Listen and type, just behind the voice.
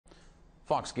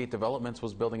Foxgate Developments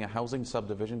was building a housing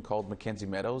subdivision called McKenzie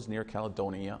Meadows near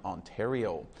Caledonia,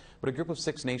 Ontario. But a group of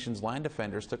Six Nations land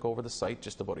defenders took over the site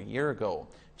just about a year ago,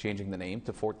 changing the name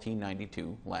to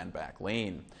 1492 Landback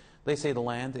Lane. They say the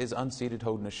land is unceded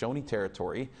Haudenosaunee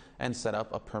Territory and set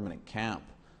up a permanent camp.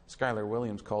 Skyler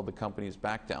Williams called the company's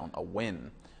backdown a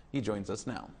win. He joins us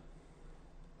now.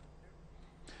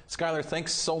 Skyler,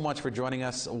 thanks so much for joining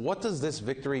us. What does this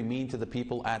victory mean to the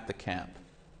people at the camp?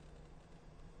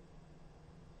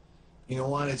 You know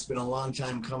what? It's been a long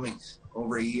time coming,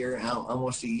 over a year,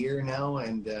 almost a year now,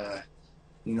 and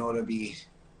you know, to be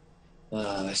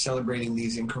celebrating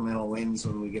these incremental wins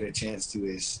when we get a chance to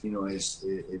is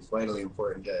it's vitally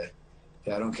important to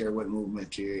I don't care what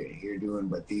movement you're doing,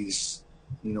 but these,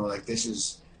 you know, like this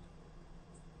is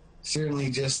certainly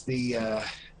just the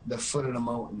foot of the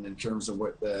mountain in terms of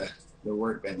what the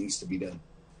work that needs to be done.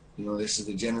 You know, this is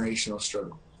a generational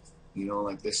struggle. You know,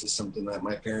 like this is something that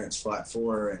my parents fought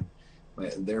for, and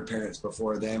their parents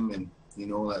before them, and you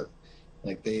know,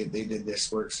 like they did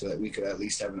this work so that we could at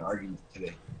least have an argument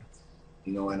today.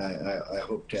 You know, and I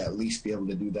hope to at least be able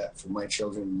to do that for my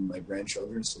children and my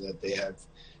grandchildren, so that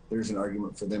there's an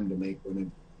argument for them to make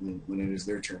when it is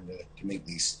their turn to make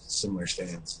these similar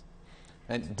stands.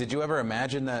 And did you ever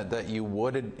imagine that you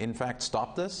would in fact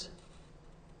stop this?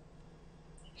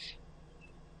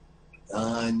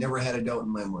 I never had a doubt in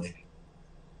my mind.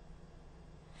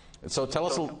 So tell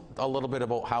us a little bit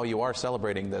about how you are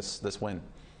celebrating this win.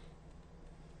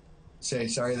 Say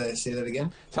that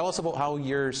again? Tell us about how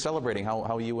you're celebrating,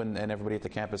 how you and everybody at the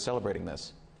camp is celebrating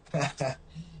this.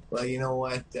 Well, you know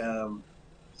what?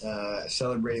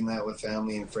 Celebrating that with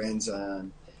family and friends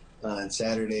on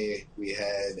Saturday. We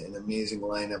had an amazing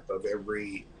lineup of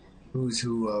every who's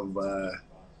who of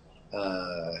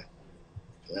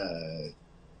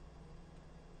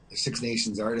Six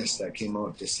Nations artists that came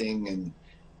out to sing and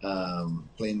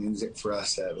playing music for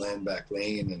us at Landback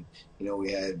Lane. And you know,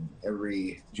 we had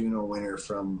every Juno winner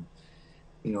from,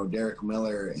 you know, Derek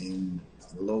Miller and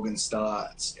Logan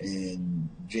Stotts and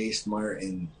Jace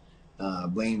Martin,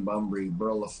 Blaine Bumbry,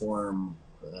 Burl LaForme,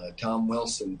 Tom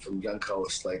Wilson from Junk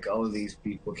House. Like, all of these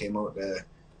people came out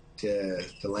to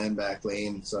Landback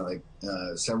Lane. So like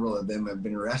several of them have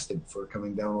been arrested for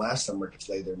coming down last summer to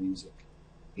play their music.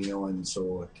 You know, and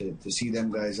so to see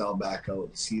them guys all back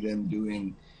out, to see them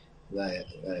doing that,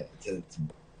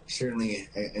 certainly,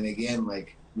 and again,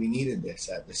 like, we needed this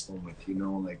at this moment, you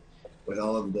know, like with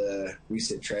all of the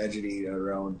recent tragedy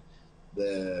around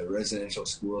the residential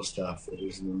school stuff. It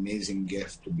was an amazing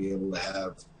gift to be able to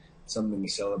have something to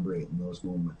celebrate in those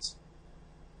moments.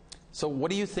 So what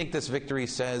do you think this victory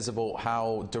says about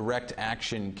how direct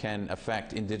action can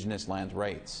affect Indigenous land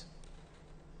rights?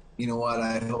 You know what,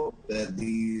 I hope that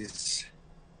this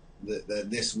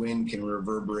win can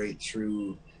reverberate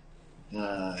through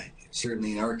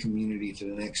certainly in our community to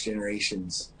the next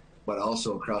generations, but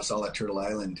also across all of Turtle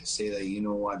Island, to say that, you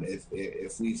know what,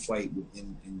 if we fight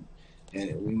and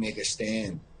we make a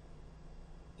stand,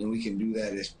 and we can do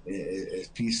that as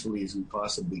peacefully as we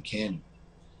possibly can,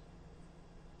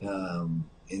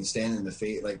 and stand in the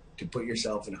fate, like, to put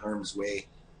yourself in harm's way,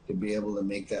 to be able to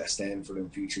make that stand for the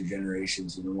future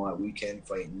generations. You know what, we can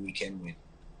fight and we can win.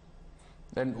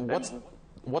 And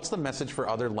what's the message for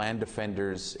other land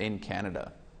defenders in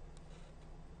Canada?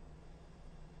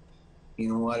 You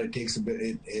know what, it takes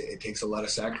it takes a lot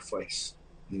of sacrifice.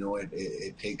 You know,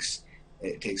 it takes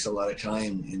a lot of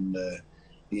time, and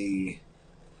I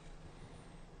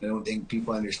don't think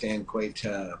people understand quite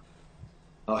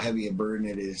how heavy a burden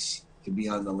it is to be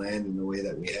on the land in the way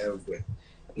that we have, with,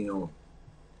 you know,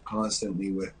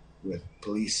 constantly with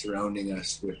police surrounding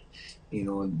us, with, you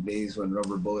know, days when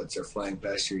rubber bullets are flying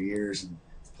past your ears and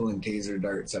pulling taser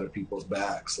darts out of people's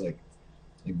backs. Like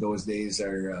those days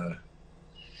are,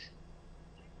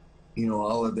 you know,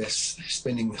 all of this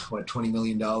spending, what, $20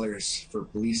 million for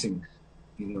policing,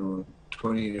 you know,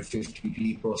 20 to 50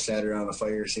 people sat around a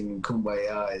fire singing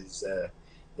Kumbaya is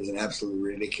an absolutely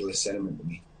ridiculous sentiment to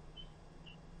me.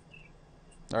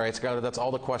 All right, Skyler, that's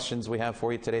all the questions we have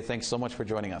for you today. Thanks so much for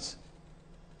joining us.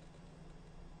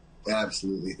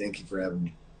 Absolutely. Thank you for having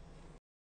me.